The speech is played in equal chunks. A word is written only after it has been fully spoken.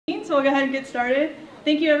So we'll go ahead and get started.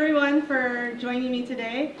 Thank you everyone for joining me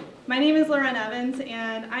today. My name is Lauren Evans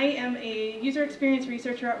and I am a user experience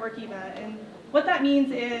researcher at Workiva. And what that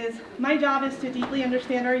means is my job is to deeply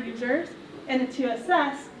understand our users and to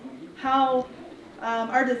assess how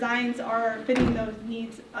our designs are fitting those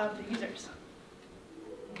needs of the users.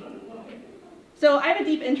 So I have a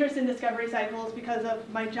deep interest in discovery cycles because of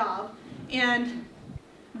my job, and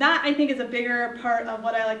that I think is a bigger part of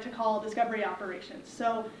what I like to call discovery operations.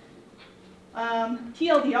 So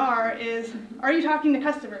TLDR is, are you talking to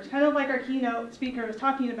customers? Kind of like our keynote speaker was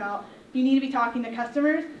talking about, you need to be talking to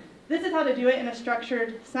customers. This is how to do it in a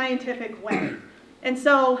structured, scientific way. And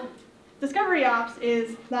so discovery ops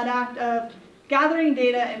is that act of gathering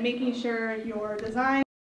data and making sure your design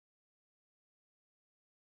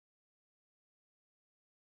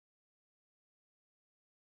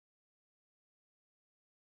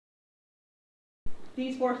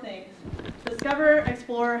these four things: discover,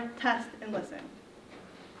 explore, test, and listen.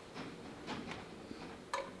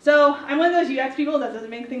 So I'm one of those UX people that doesn't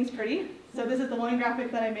make things pretty. So this is the one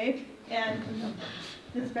graphic that I made, and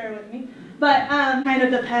just bear with me. But kind of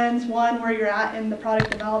depends, one, where you're at in the product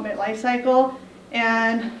development lifecycle,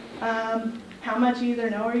 and how much you either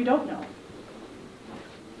know or you don't know.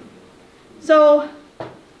 So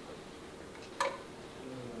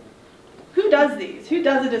who does these? Who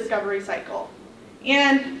does a discovery cycle?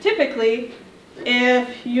 And typically,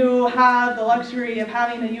 if you have the luxury of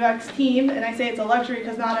having a UX team, and I say it's a luxury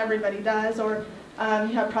because not everybody does, or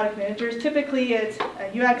you have product managers, typically it's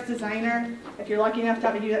a UX designer, if you're lucky enough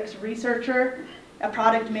to have a UX researcher, a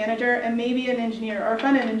product manager, and maybe an engineer or a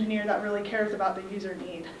front-end engineer that really cares about the user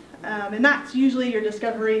need. And that's usually your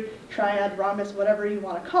discovery triad, rhombus, whatever you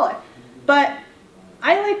want to call it. But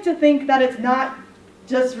I like to think that it's not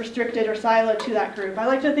just restricted or siloed to that group. I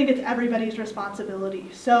like to think it's everybody's responsibility.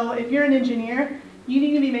 So if you're an engineer, you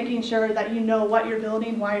need to be making sure that you know what you're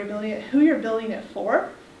building, why you're building it, who you're building it for,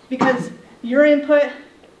 because your input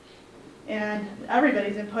and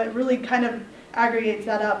everybody's input really kind of aggregates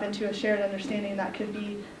that up into a shared understanding that could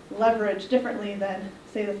be leveraged differently than,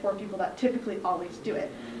 say, the four people that typically always do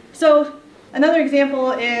it. So another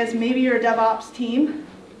example is maybe you're a DevOps team.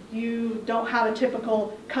 You don't have a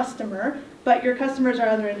typical customer, but your customers are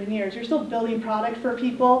other engineers. You're still building product for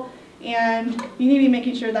people, and you need to be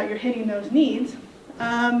making sure that you're hitting those needs.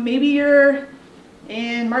 Maybe you're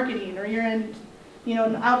in marketing, or you're in,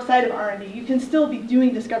 outside of R&D. You can still be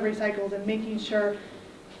doing discovery cycles and making sure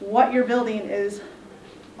what you're building is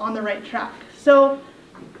on the right track. So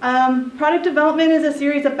product development is a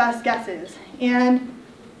series of best guesses, and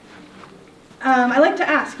I like to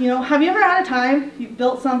ask, have you ever had a time you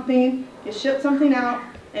built something, you shipped something out,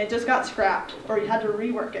 and it just got scrapped, or you had to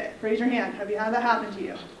rework it? Raise your hand. Have you had that happen to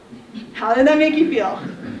you? How did that make you feel?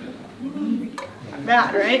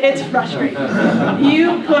 Mad, right? It's frustrating.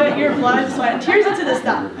 You put your blood, sweat, and tears into this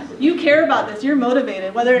stuff. You care about this. You're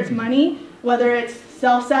motivated, whether it's money, whether it's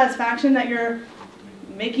self-satisfaction that you're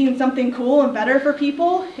making something cool and better for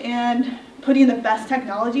people and putting the best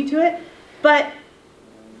technology to it. But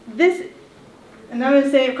this, and I'm going to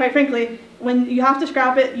say it quite frankly, when you have to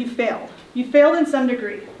scrap it, you failed. You failed in some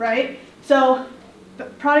degree, right? So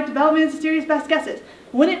product development is a series of best guesses.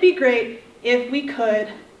 Wouldn't it be great if we could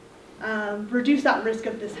reduce that risk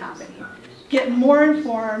of this happening, get more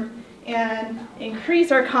informed, and increase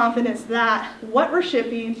our confidence that what we're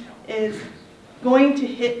shipping is going to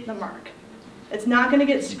hit the mark. It's not going to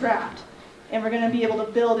get scrapped, and we're going to be able to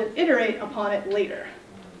build and iterate upon it later.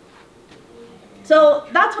 So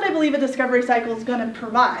that's what I believe a discovery cycle is going to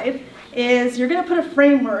provide, is you're going to put a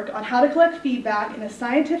framework on how to collect feedback in a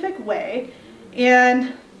scientific way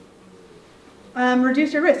and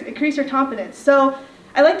reduce your risk, increase your confidence. So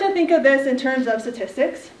I like to think of this in terms of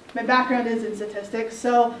statistics. My background is in statistics.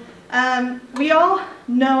 So we all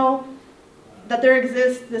know that there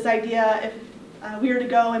exists this idea, if we were to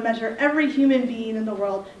go and measure every human being in the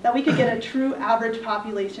world, that we could get a true average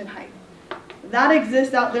population height. That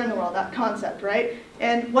exists out there in the world, that concept, right?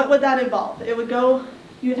 And what would that involve? It would go,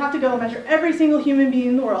 you would have to go and measure every single human being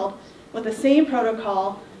in the world with the same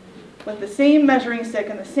protocol, with the same measuring stick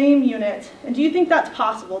and the same units. And do you think that's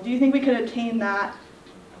possible? Do you think we could attain that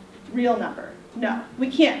real number? No, we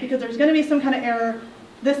can't, because there's going to be some kind of error,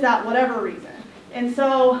 this, that, whatever reason. And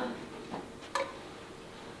so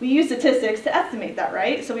we use statistics to estimate that,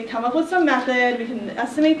 right? So we come up with some method, we can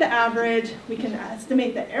estimate the average, we can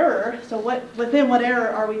estimate the error. So within what error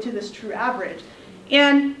are we to this true average?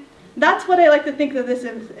 And that's what I like to think that this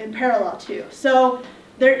is in parallel to. So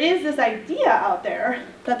there is this idea out there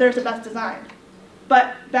that there's a best design.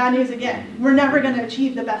 But bad news again, we're never going to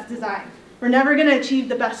achieve the best design. We're never going to achieve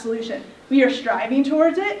the best solution. We are striving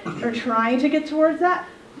towards it, or trying to get towards that,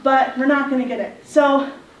 but we're not going to get it. So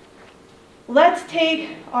let's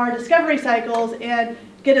take our discovery cycles and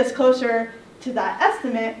get us closer to that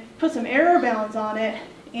estimate, put some error bounds on it,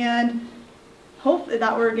 and hope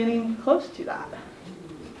that we're getting close to that.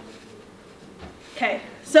 Okay,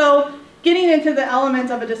 so getting into the elements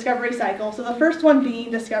of a discovery cycle. So the first one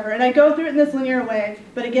being discover, and I go through it in this linear way,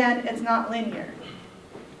 but again, it's not linear.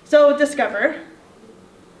 So discover,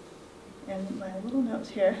 and my little notes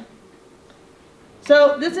here.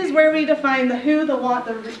 So this is where we define the who, the what,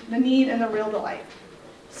 the need, and the real delight.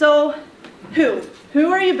 So who?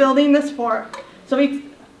 Who are you building this for? So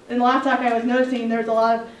in the last talk I was noticing there's a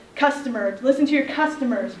lot of customers. Listen to your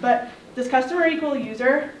customers, but does customer equal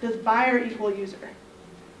user? Does buyer equal user?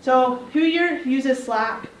 So who here uses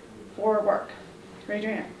Slack for work? Raise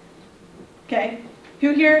your hand. Okay.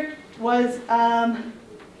 Who here was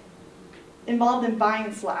involved in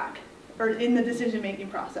buying Slack or in the decision-making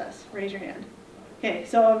process? Raise your hand. Okay,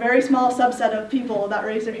 so a very small subset of people that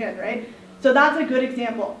raise their hand, right? So that's a good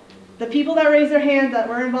example. The people that raise their hand that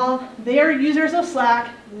were involved, they are users of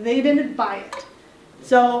Slack. They didn't buy it.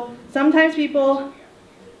 So sometimes people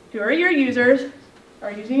who are your users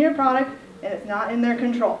are using your product and it's not in their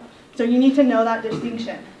control. So you need to know that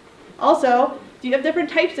distinction. Also, do you have different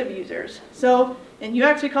types of users? So in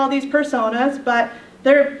UX we call these personas, but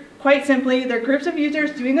they're quite simply, they're groups of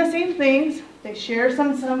users doing the same things. They share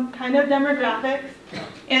some kind of demographics,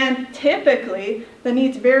 and typically the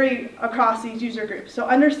needs vary across these user groups. So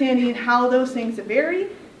understanding how those things vary,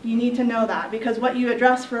 you need to know that, because what you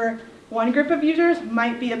address for one group of users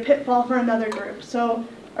might be a pitfall for another group. So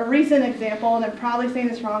a recent example, and I'm probably saying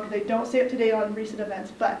this wrong because I don't say up to date on recent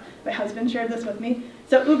events, but my husband shared this with me.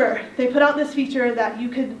 So Uber, they put out this feature that you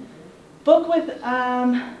could book with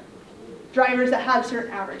drivers that had a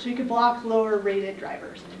certain average. So you could block lower rated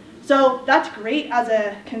drivers. So that's great as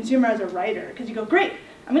a consumer, as a writer, because you go, great,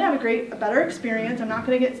 I'm going to have a better experience. I'm not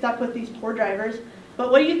going to get stuck with these poor drivers.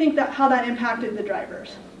 But what do you think how that impacted the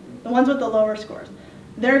drivers? The ones with the lower scores.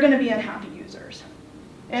 They're going to be unhappy users.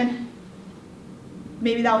 And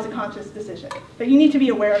maybe that was a conscious decision. But you need to be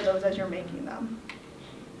aware of those as you're making them.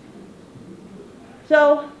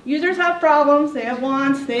 So users have problems, they have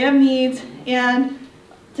wants, they have needs, and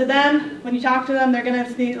to them, when you talk to them, they're going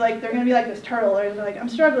to be like this turtle. They're like, I'm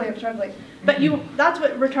struggling. But that's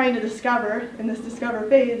what we're trying to discover in this discover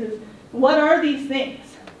phase is, what are these things?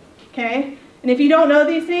 Okay? And if you don't know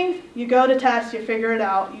these things, you go to test, you figure it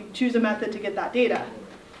out, you choose a method to get that data.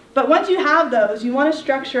 But once you have those, you want to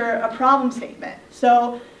structure a problem statement.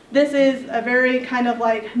 So this is a very kind of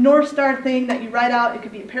like North Star thing that you write out. It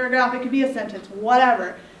could be a paragraph, it could be a sentence,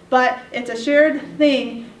 whatever. But it's a shared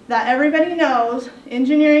thing that everybody knows,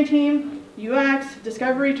 engineering team, UX,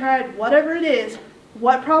 discovery tribe, whatever it is,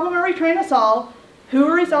 what problem are we trying to solve, who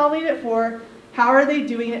are we solving it for, how are they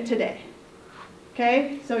doing it today?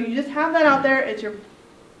 Okay, so you just have that out there, it's your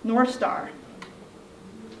North Star.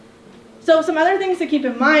 So some other things to keep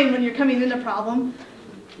in mind when you're coming into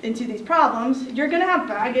these problems, you're going to have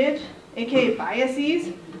baggage, aka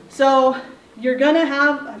biases. So you're going to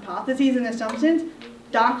have hypotheses and assumptions.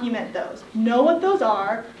 Document those. Know what those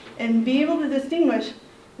are and be able to distinguish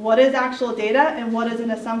what is actual data and what is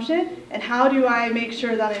an assumption, and how do I make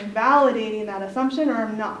sure that I'm validating that assumption or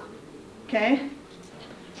I'm not. Okay?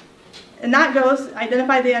 And that goes,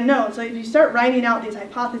 identify the unknown. So if you start writing out these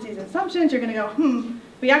hypotheses and assumptions, you're going to go,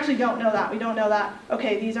 we actually don't know that. We don't know that.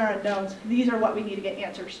 Okay, these are unknowns. These are what we need to get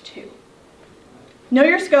answers to. Know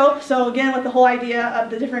your scope. So again, with the whole idea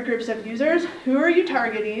of the different groups of users, who are you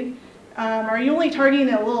targeting? Are you only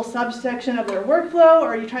targeting a little subsection of their workflow, or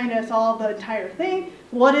are you trying to solve the entire thing?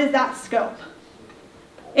 What is that scope?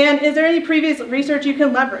 And is there any previous research you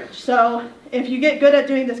can leverage? So if you get good at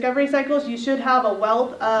doing discovery cycles, you should have a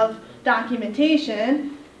wealth of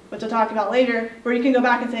documentation, which we'll talk about later, where you can go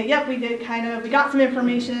back and say, yep, we got some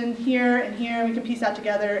information here and here, we can piece that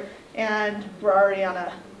together, and we're already on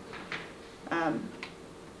a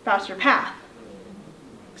faster path.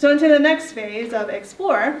 So into the next phase of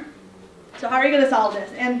explore. So how are you going to solve this?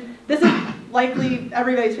 And this is likely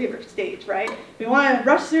everybody's favorite stage, right? We want to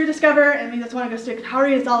rush through discover, and we just want to go stick, how are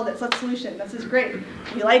you going to solve this? Let's solution. This is great.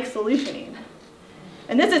 We like solutioning.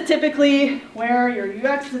 And this is typically where your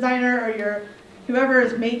UX designer or your whoever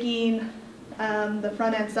is making the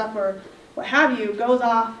front end stuff or what have you goes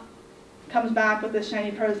off, comes back with this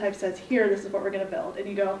shiny prototype, says, here, this is what we're going to build. And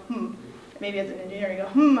you go, maybe as an engineer, you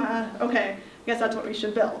go, okay, I guess that's what we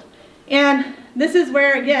should build. And this is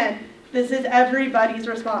where, again, this is everybody's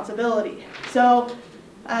responsibility. So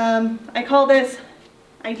I call this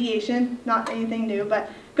ideation, not anything new, but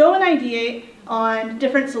go and ideate on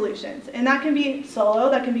different solutions. And that can be solo,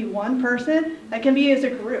 that can be one person, that can be as a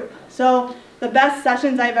group. So the best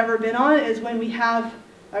sessions I've ever been on is when we have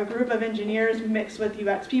a group of engineers mixed with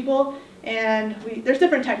UX people, and there's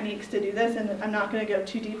different techniques to do this, and I'm not going to go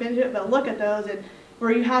too deep into it, but look at those, and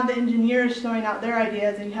where you have the engineers showing out their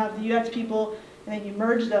ideas, and you have the UX people, and then you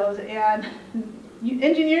merge those, and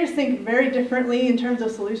engineers think very differently in terms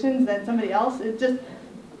of solutions than somebody else. It's just,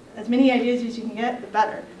 as many ideas as you can get, the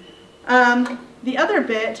better. The other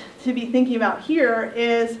bit to be thinking about here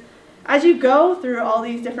is, as you go through all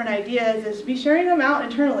these different ideas, is be sharing them out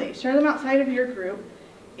internally, share them outside of your group,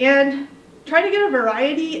 and try to get a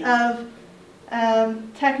variety of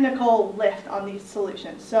technical lift on these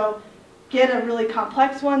solutions. So get a really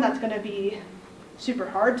complex one that's going to be super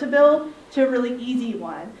hard to build to a really easy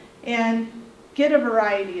one, and get a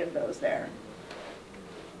variety of those there.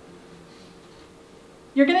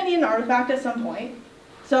 You're going to need an artifact at some point.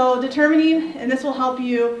 So determining, and this will help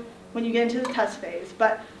you when you get into the test phase,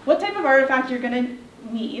 but what type of artifact you're going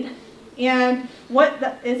to need, and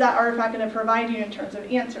what is that artifact going to provide you in terms of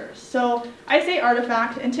answers. So I say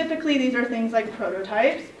artifact, and typically these are things like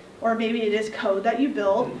prototypes, or maybe it is code that you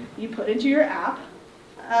build, you put into your app.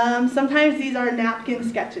 Sometimes these are napkin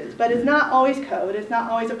sketches, but it's not always code, it's not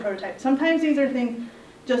always a prototype. Sometimes these are things,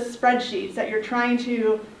 just spreadsheets that you're trying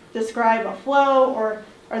to describe a flow, or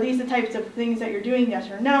are these the types of things that you're doing, yes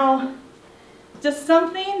or no? Just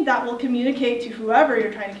something that will communicate to whoever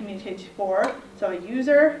you're trying to communicate to for, so a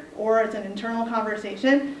user, or it's an internal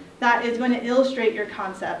conversation, that is going to illustrate your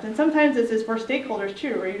concept. And sometimes this is for stakeholders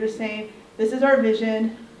too, where you're just saying, this is our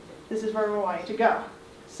vision, this is where we're wanting to go.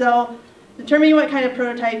 So determining what kind of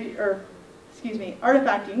prototype, or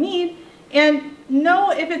artifact you need, and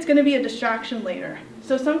know if it's going to be a distraction later.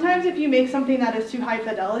 So sometimes if you make something that is too high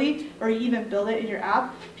fidelity, or you even build it in your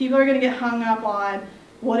app, people are going to get hung up on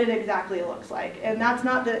what it exactly looks like. And that's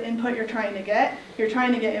not the input you're trying to get. You're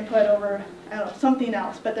trying to get input over, I don't know, something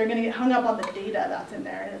else, but they're going to get hung up on the data that's in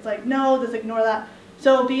there. And it's like, no, just ignore that.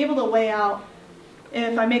 So be able to weigh out,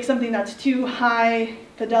 if I make something that's too high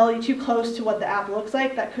fidelity, too close to what the app looks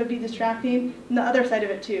like, that could be distracting. And the other side of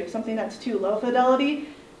it too, something that's too low fidelity,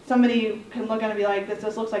 somebody can look at it and be like, this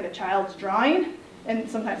just looks like a child's drawing. And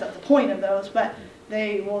sometimes that's the point of those, but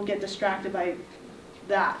they will get distracted by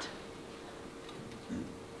that.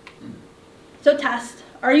 So test,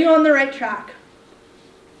 are you on the right track?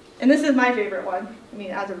 And this is my favorite one, I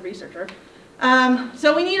mean, as a researcher.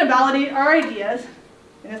 So we need to validate our ideas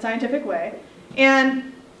in a scientific way,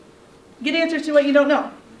 and get answers to what you don't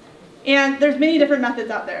know. And there's many different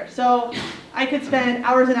methods out there. So I could spend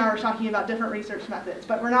hours and hours talking about different research methods,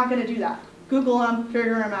 but we're not going to do that. Google them,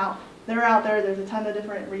 figure them out. They're out there. There's a ton of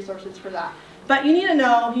different resources for that. But you need to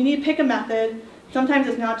know, you need to pick a method. Sometimes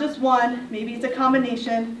it's not just one. Maybe it's a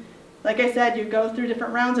combination. Like I said, you go through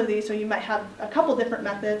different rounds of these, so you might have a couple different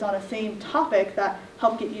methods on a same topic that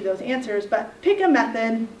help get you those answers. But pick a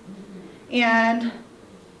method and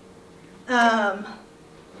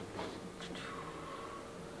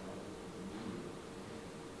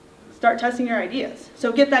start testing your ideas.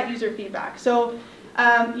 So get that user feedback. So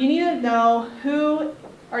you need to know, who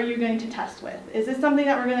are you going to test with? Is this something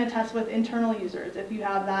that we're going to test with internal users, if you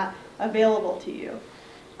have that available to you?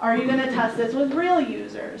 Are you going to test this with real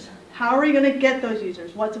users? How are we going to get those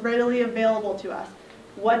users? What's readily available to us?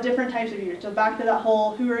 What different types of users? So back to that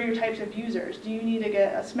whole, who are your types of users? Do you need to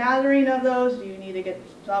get a smattering of those? Do you need to get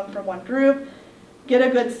some from one group? Get a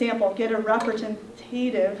good sample. Get a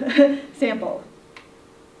representative sample.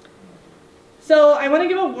 So I want to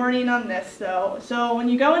give a warning on this though. So when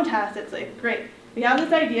you go and test, it's like, great, we have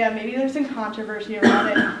this idea, maybe there's some controversy around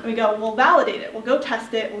it, and we go, we'll validate it, we'll go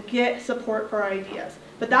test it, we'll get support for our ideas.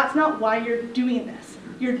 But that's not why you're doing this.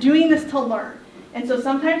 You're doing this to learn. And so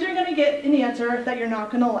sometimes you're going to get an answer that you're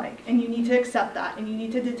not going to like, and you need to accept that, and you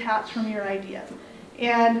need to detach from your ideas.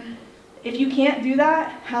 And if you can't do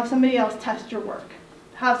that, have somebody else test your work.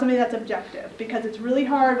 Have somebody that's objective, because it's really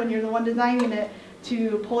hard when you're the one designing it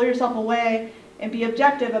to pull yourself away and be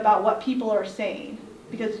objective about what people are saying,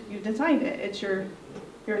 because you designed it. It's you're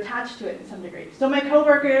attached to it in some degree. So my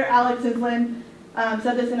coworker, Alex Islin,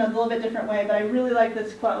 said this in a little bit different way, but I really like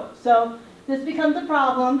this quote. So this becomes a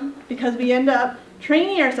problem because we end up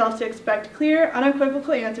training ourselves to expect clear,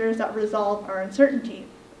 unequivocal answers that resolve our uncertainty.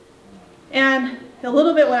 And a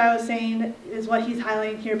little bit what I was saying is what he's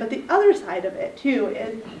highlighting here, but the other side of it too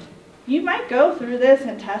is you might go through this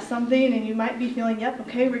and test something, and you might be feeling, yep,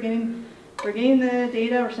 okay, we're getting the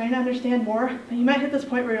data, we're starting to understand more, but you might hit this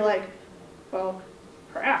point where you're like, well,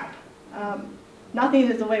 crap, nothing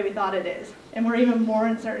is the way we thought it is, and we're even more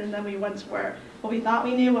uncertain than we once were. What we thought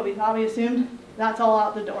we knew, what we thought we assumed, that's all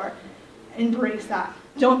out the door. embrace that.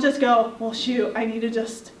 Don't just go, well, shoot, we need to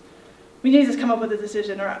just come up with a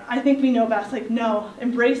decision, or I think we know best. Like, no,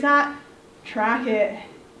 embrace that, track it,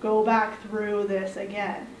 go back through this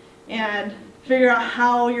again, and figure out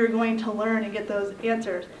how you're going to learn and get those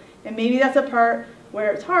answers. And maybe that's a part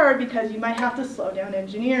where it's hard because you might have to slow down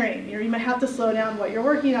engineering, or you might have to slow down what you're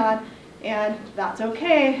working on, and that's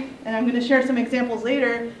okay. And I'm going to share some examples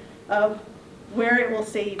later of where it will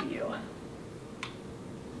save you.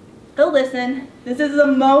 So listen, this is the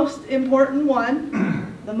most important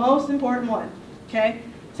one, the most important one, okay?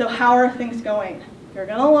 So how are things going? You're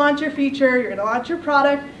going to launch your feature, you're going to launch your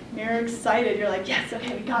product, you're excited, you're like, yes,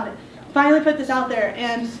 okay, we got it. Finally put this out there,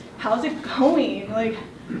 and how's it going? Like,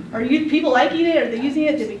 are people liking it? Are they using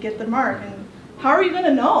it? Did we get the mark? And how are you going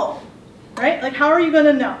to know, right? Like, how are you going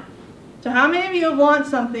to know? So how many of you have launched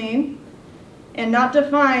something and not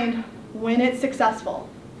defined when it's successful?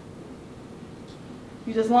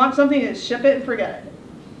 You just launch something and ship it and forget it.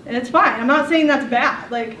 And it's fine. I'm not saying that's bad.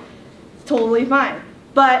 Like, it's totally fine.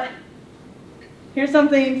 But here's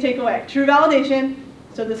something to take away. True validation,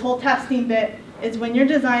 so this whole testing bit, is when your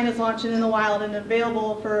design is launched in the wild and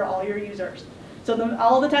available for all your users. So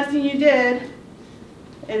all the testing you did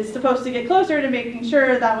is supposed to get closer to making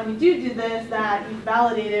sure that when you do this, that you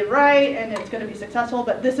validate it right and it's going to be successful.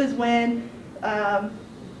 But this is when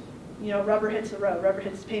rubber hits the road, rubber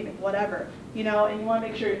hits the pavement, whatever, and you want to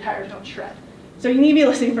make sure your tires don't shred. So you need to be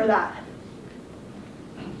listening for that.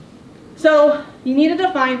 So you need to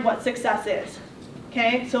define what success is.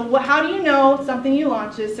 Okay, so how do you know something you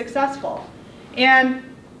launch is successful? And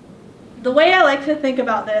the way I like to think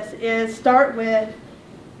about this is start with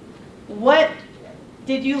what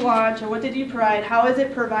did you launch or what did you provide? How is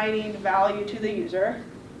it providing value to the user?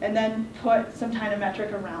 And then put some kind of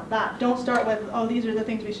metric around that. Don't start with, oh, these are the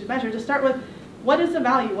things we should measure. Just start with, what is the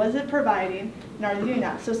value? What is it providing? And are they doing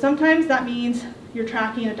that? So sometimes that means you're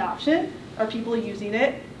tracking adoption. Are people using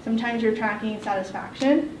it? Sometimes you're tracking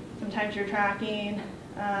satisfaction. Sometimes you're tracking,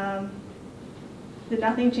 did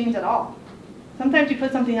nothing change at all? Sometimes you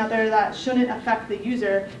put something out there that shouldn't affect the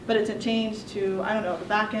user, but it's a change to, I don't know, the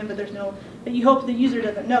back end, but you hope the user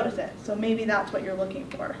doesn't notice it. So maybe that's what you're looking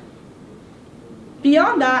for.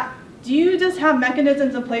 Beyond that, do you just have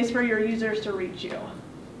mechanisms in place for your users to reach you?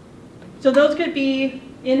 So those could be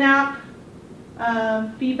in-app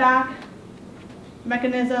feedback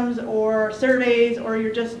mechanisms or surveys, or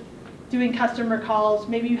you're just doing customer calls.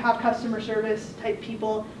 Maybe you have customer service type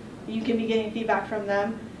people. You can be getting feedback from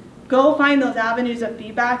them. Go find those avenues of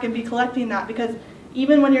feedback and be collecting that, because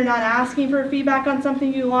even when you're not asking for feedback on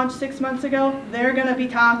something you launched 6 months ago, they're going to be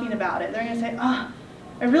talking about it. They're going to say, oh,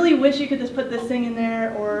 I really wish you could just put this thing in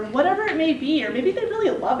there, or whatever it may be, or maybe they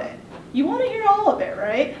really love it. You want to hear all of it,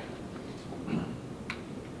 right?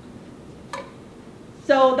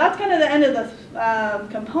 So that's kind of the end of the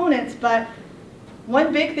components, but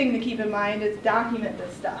one big thing to keep in mind is document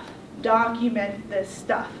this stuff. Document this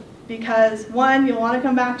stuff. Because one, you'll want to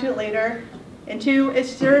come back to it later, and two, it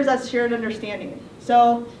serves as shared understanding.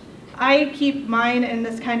 So I keep mine in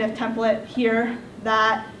this kind of template here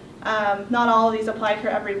that not all of these apply for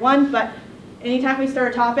everyone, but anytime we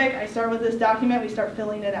start a topic, I start with this document, we start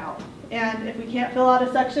filling it out. And if we can't fill out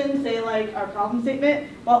a section, say like our problem statement,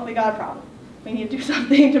 well, we got a problem. We need to do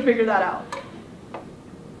something to figure that out.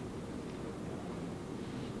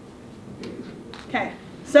 Okay,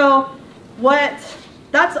 so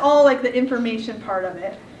that's all like the information part of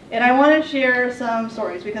it. And I want to share some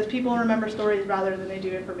stories because people remember stories rather than they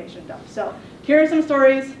do information dump. So here are some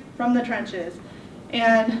stories from the trenches.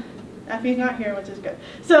 And Effie's not here, which is good.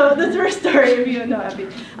 So this first story, if you don't know Effie,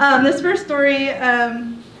 this first story,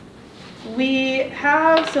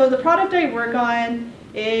 so the product I work on,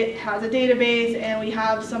 it has a database, and we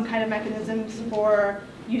have some kind of mechanisms for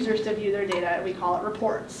users to view their data. We call it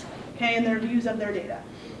reports, okay, and their views of their data.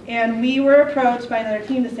 And we were approached by another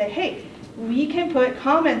team to say, hey, we can put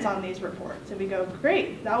comments on these reports. And we go,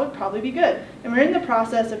 great, that would probably be good. And we're in the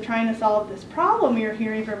process of trying to solve this problem we were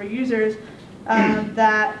hearing from our users,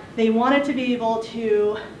 that they wanted to be able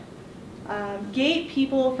to gate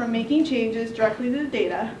people from making changes directly to the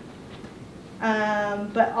data,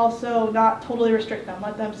 but also not totally restrict them,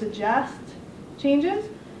 let them suggest changes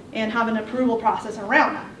and have an approval process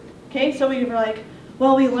around that. Okay, so we were like,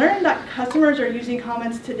 well, we learned that customers are using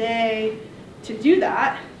comments today to do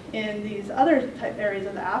that in these other type areas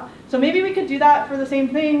of the app. So maybe we could do that for the same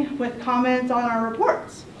thing with comments on our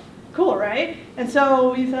reports. Cool, right? And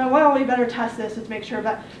so we said, well, we better test this to make sure,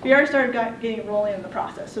 but we already started getting rolling in the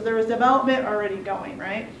process. So there was development already going,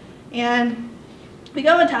 right? And we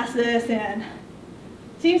go and test this, and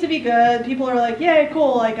seems to be good. People are like, yay,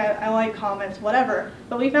 cool, like I like comments, whatever.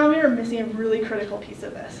 But we found we were missing a really critical piece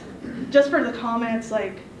of this. Just for the comments,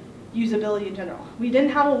 like usability in general. We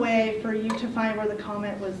didn't have a way for you to find where the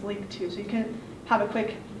comment was linked to, so you can have a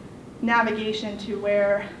quick navigation to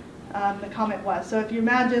where the comment was. So if you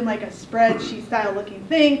imagine like a spreadsheet style looking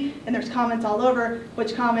thing, and there's comments all over,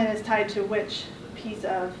 which comment is tied to which piece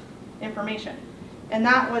of information. And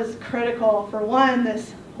that was critical for one,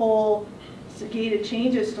 this whole gated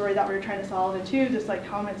changes story that we were trying to solve, and two, just like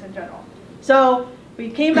comments in general. So we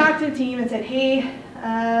came back to the team and said, hey,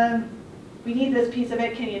 we need this piece of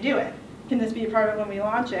it, can you do it? Can this be a part of it when we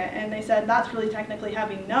launch it? And they said, that's really technically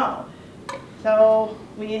heavy, no. So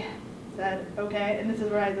we said, okay, and this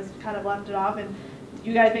is where I just kind of left it off, and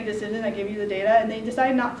you guys make a decision, I give you the data, and they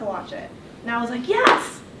decided not to launch it. And I was like,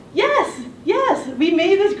 yes, yes, yes, we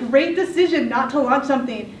made this great decision not to launch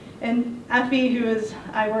something. And Effie,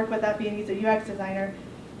 I work with Effie, and he's a UX designer,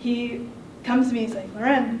 he comes to me, he's like,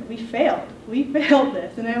 Loren, we failed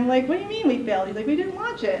this. And I'm like, what do you mean we failed? He's like, we didn't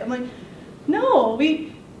launch it. I'm like, no,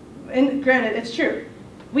 and granted, it's true.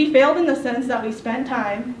 We failed in the sense that we spent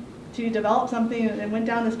time to develop something and went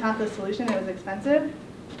down this path of solution. It was expensive,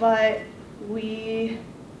 but we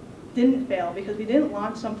didn't fail because we didn't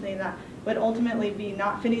launch something that would ultimately be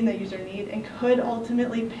not fitting the user need and could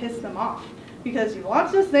ultimately piss them off. Because you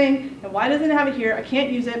launch this thing, and why doesn't it have it here? I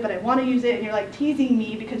can't use it, but I want to use it, and you're like teasing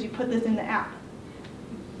me because you put this in the app.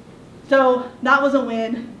 So that was a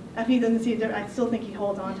win. Effie doesn't see it, I still think he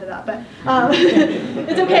holds on to that, but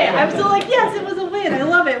it's okay. I'm still like, yes, it was a win. I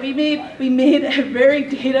love it. We made a very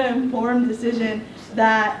data-informed decision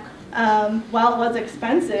that while it was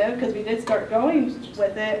expensive, because we did start going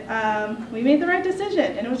with it, we made the right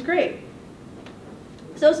decision, and it was great.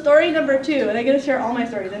 So story number 2, and I get to share all my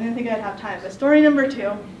stories. I didn't think I'd have time, but story number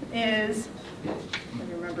 2 is, let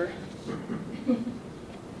me remember,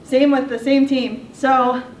 same with the same team.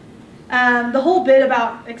 So the whole bit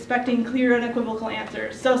about expecting clear and unequivocal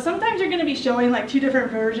answers. So sometimes you're going to be showing like 2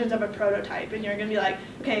 different versions of a prototype, and you're going to be like,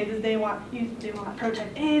 okay, they want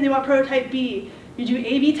prototype A, they want prototype B. You do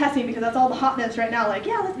A/B testing because that's all the hotness right now. Like,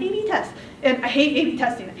 yeah, let's A/B test. And I hate A/B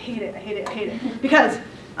testing. I hate it. Because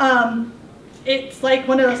it's like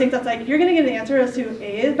one of those things that's like, you're going to get an answer as to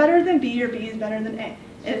A is better than B or B is better than A.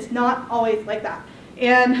 And it's not always like that.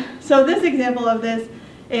 And so this example of this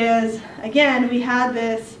is, again, we have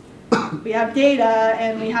data,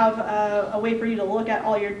 and we have a way for you to look at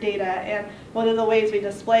all your data. And one of the ways we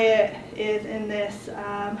display it is in this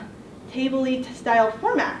table-y style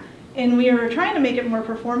format. And we were trying to make it more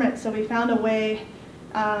performant, so we found a way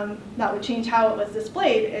that would change how it was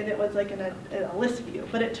displayed, and it was like in a list view.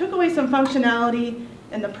 But it took away some functionality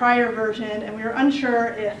in the prior version, and we were unsure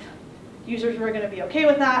if users were going to be okay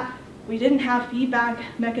with that. We didn't have feedback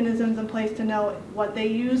mechanisms in place to know what they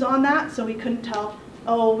use on that, so we couldn't tell,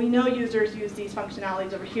 oh, we know users use these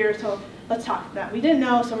functionalities over here, so let's talk to them. We didn't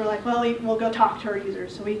know, so we're like, well, we'll go talk to our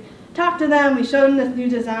users. So we talked to them, we showed them this new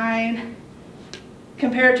design,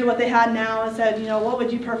 compared to what they had now, and said, what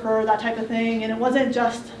would you prefer, that type of thing. And it wasn't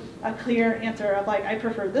just a clear answer of like, I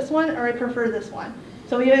prefer this one or I prefer this one.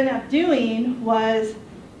 So what we ended up doing was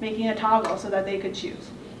making a toggle so that they could choose.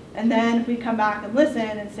 And then we come back and listen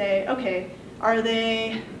and say, okay, are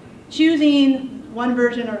they choosing one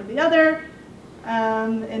version or the other?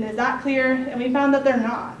 And is that clear? And we found that they're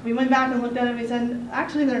not. We went back and looked at it and we said,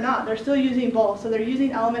 actually they're not. They're still using both. So they're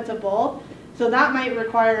using elements of both. So that might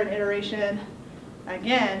require an iteration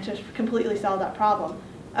again to completely solve that problem.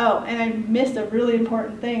 Oh, and I missed a really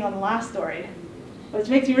important thing on the last story, which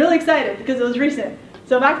makes me really excited because it was recent.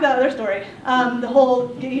 So back to that other story, the whole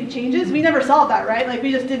gated changes, we never solved that, right? Like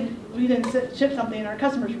we didn't ship something and our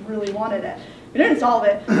customers really wanted it. We didn't solve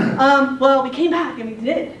it. Well, we came back and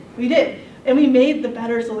we did. And we made the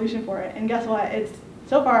better solution for it. And guess what? It's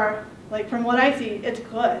so far, like from what I see, it's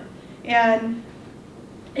good. And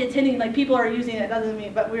it's hitting, like people are using it, doesn't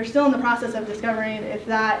mean, but we're still in the process of discovering if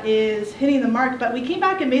that is hitting the mark. But we came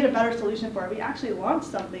back and made a better solution for it. We actually launched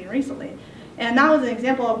something recently. And that was an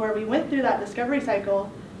example of where we went through that discovery cycle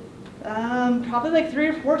probably like 3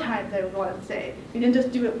 or 4 times, I would want to say. We didn't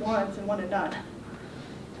just do it once and one and done.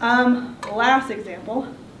 Last example.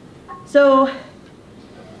 So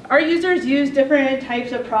our users use different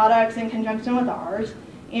types of products in conjunction with ours.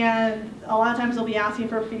 And a lot of times they'll be asking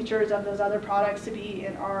for features of those other products to be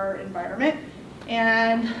in our environment.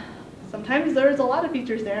 And sometimes there's a lot of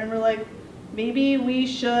features there, and we're like, maybe we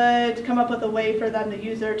should come up with a way for them to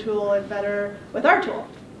use their tool and better with our tool.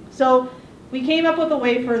 So we came up with a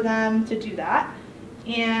way for them to do that.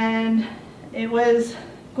 And it was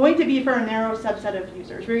going to be for a narrow subset of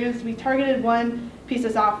users. We targeted one piece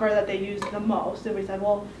of software that they use the most, and we said,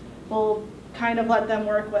 well, we'll kind of let them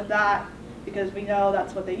work with that because we know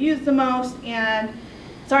that's what they use the most. And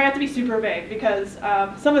sorry, I have to be super vague because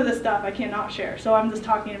some of this stuff I cannot share, so I'm just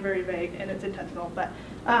talking very vague, and it's intentional. But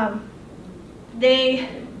we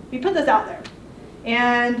put this out there,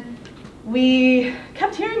 and we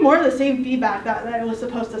kept hearing more of the same feedback that it was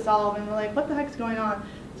supposed to solve, and we're like, what the heck's going on?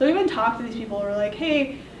 So we even talked to these people. We're like,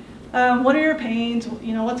 hey, what are your pains?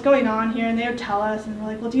 You know, what's going on here? And they would tell us, and we're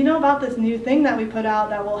like, well, do you know about this new thing that we put out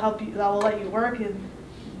that will help you, that will let you work, and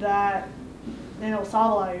that it'll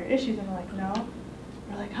solve a lot of your issues? And we're like, no.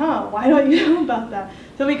 We're like, huh? Why don't you know about that?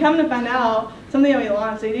 So we come to find out something that we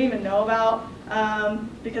launched they didn't even know about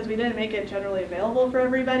because we didn't make it generally available for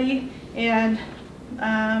everybody, and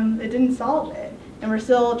it didn't solve it. And we're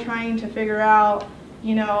still trying to figure out,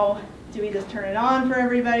 you know, do we just turn it on for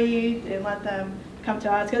everybody and let them come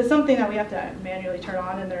to us? Because it's something that we have to manually turn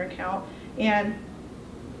on in their account. And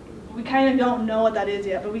we kind of don't know what that is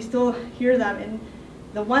yet, but we still hear them. And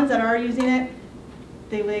the ones that are using it,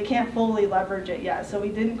 they can't fully leverage it yet. So we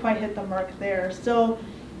didn't quite hit the mark there. So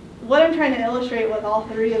what I'm trying to illustrate with all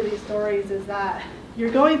three of these stories is that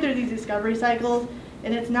you're going through these discovery cycles,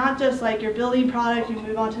 and it's not just like you're building product, you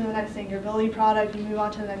move on to the next thing. You're building product, you move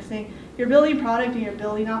on to the next thing. You're building product and you're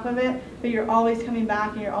building off of it, but you're always coming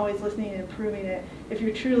back and you're always listening and improving it if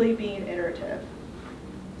you're truly being iterative.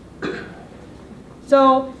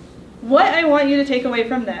 So what I want you to take away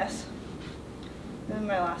from this, and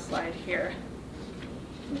my last slide here.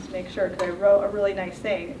 Let's make sure, because I wrote a really nice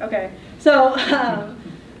thing. Okay, so I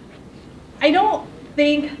don't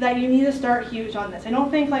think that you need to start huge on this. I don't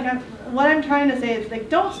think what I'm trying to say is like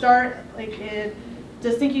don't start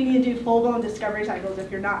just think you need to do full-blown discovery cycles if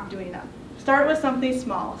you're not doing them. Start with something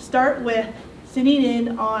small. Start with sitting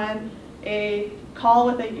in on a call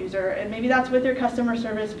with a user, and maybe that's with your customer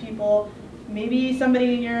service people. Maybe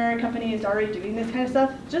somebody in your company is already doing this kind of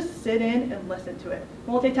stuff. Just sit in and listen to it.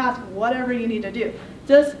 Multitask, whatever you need to do.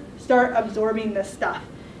 Just start absorbing this stuff.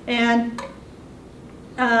 And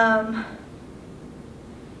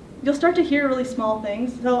you'll start to hear really small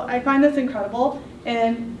things. So I find this incredible.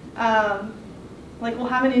 And like we'll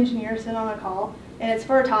have an engineer sit on a call, and it's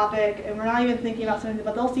for a topic, and we're not even thinking about something,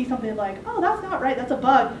 but they'll see something like, oh, that's not right, that's a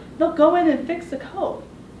bug. They'll go in and fix the code.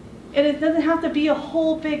 And it doesn't have to be a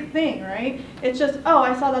whole big thing, right? It's just, oh,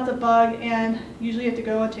 I saw that's a bug, and usually you have to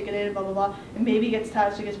go and ticket it, blah, blah, blah, and maybe it gets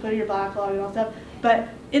touched, it gets put in your backlog and all stuff. But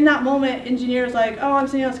in that moment, engineers like, oh, I'm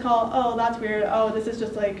sitting on this call, oh, that's weird, oh, this is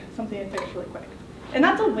just like something to fix really quick. And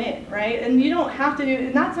that's a win, right? And you don't have to do,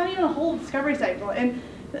 and that's not even a whole discovery cycle. And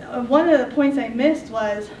one of the points I missed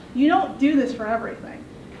was, you don't do this for everything.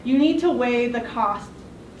 You need to weigh the cost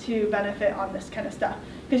to benefit on this kind of stuff.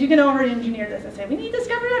 Because you can over-engineer this and say, we need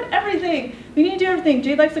discovery on everything. We need to do everything.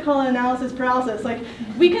 Jade likes to call it analysis paralysis. Like,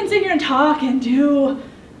 we can sit here and talk and do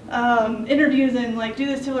interviews and like do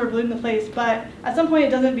this till we're blue in the face, but at some point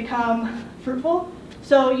it doesn't become fruitful.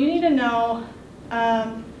 So you need to know,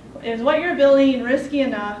 is what you're building risky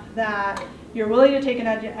enough that you're willing to take an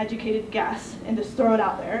educated guess and just throw it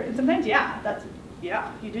out there? And sometimes,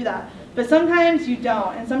 yeah, you do that. But sometimes you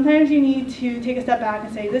don't. And sometimes you need to take a step back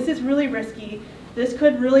and say, this is really risky. This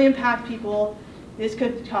could really impact people. This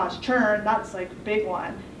could cause churn. That's like a big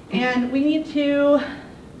one. And we need to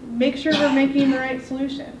make sure we're making the right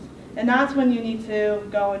solutions. And that's when you need to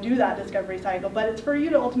go and do that discovery cycle. But it's for you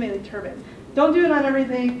to ultimately determine. Don't do it on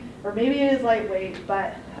everything, or maybe it is lightweight,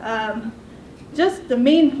 but just the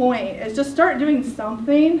main point is just start doing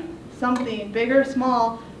something big or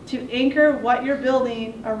small to anchor what you're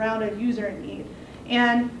building around a user need.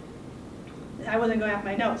 And I wasn't going off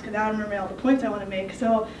my notes because I don't remember all the points I want to make.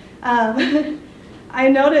 So I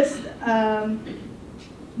noticed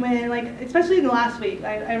when, like, especially in the last week,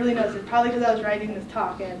 I really noticed it, probably because I was writing this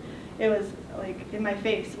talk and it was like in my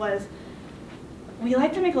face, was we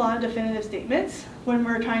like to make a lot of definitive statements when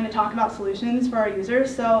we're trying to talk about solutions for our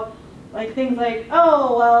users. So like things like,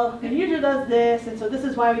 oh, well, the user does this, and so this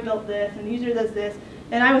is why we built this, and the user does this.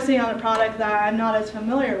 And I was sitting on a product that I'm not as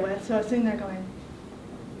familiar with, so I was sitting there going,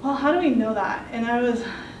 well, how do we know that? And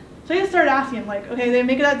so I just started asking them, like, okay, they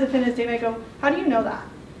make that definitive statement. I go, how do you know that?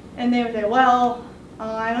 And they would say, well,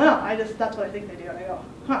 I don't know. That's what I think they do. And I go,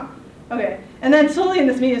 huh, okay. And then slowly in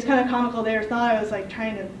this meeting, it's kind of comical. They thought I was like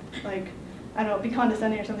trying to, like, I don't know, be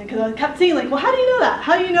condescending or something, because I kept saying, like, well, how do you know that?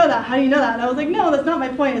 How do you know that? How do you know that? And I was like, no, that's not my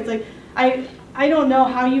point. It's like, I don't know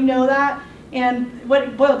how you know that. And what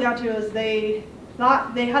it boiled down to is they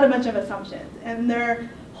thought they had a bunch of assumptions, and their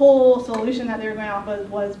whole solution that they were going off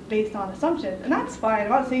of was based on assumptions. And that's fine. I'm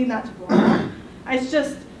not saying that's wrong. It's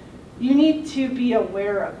just you need to be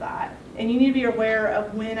aware of that. And you need to be aware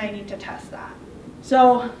of when I need to test that.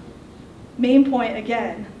 So, main point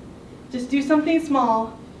again, just do something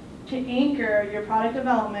small to anchor your product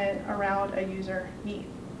development around a user need.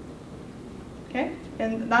 Okay?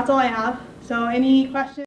 And that's all I have. So any questions?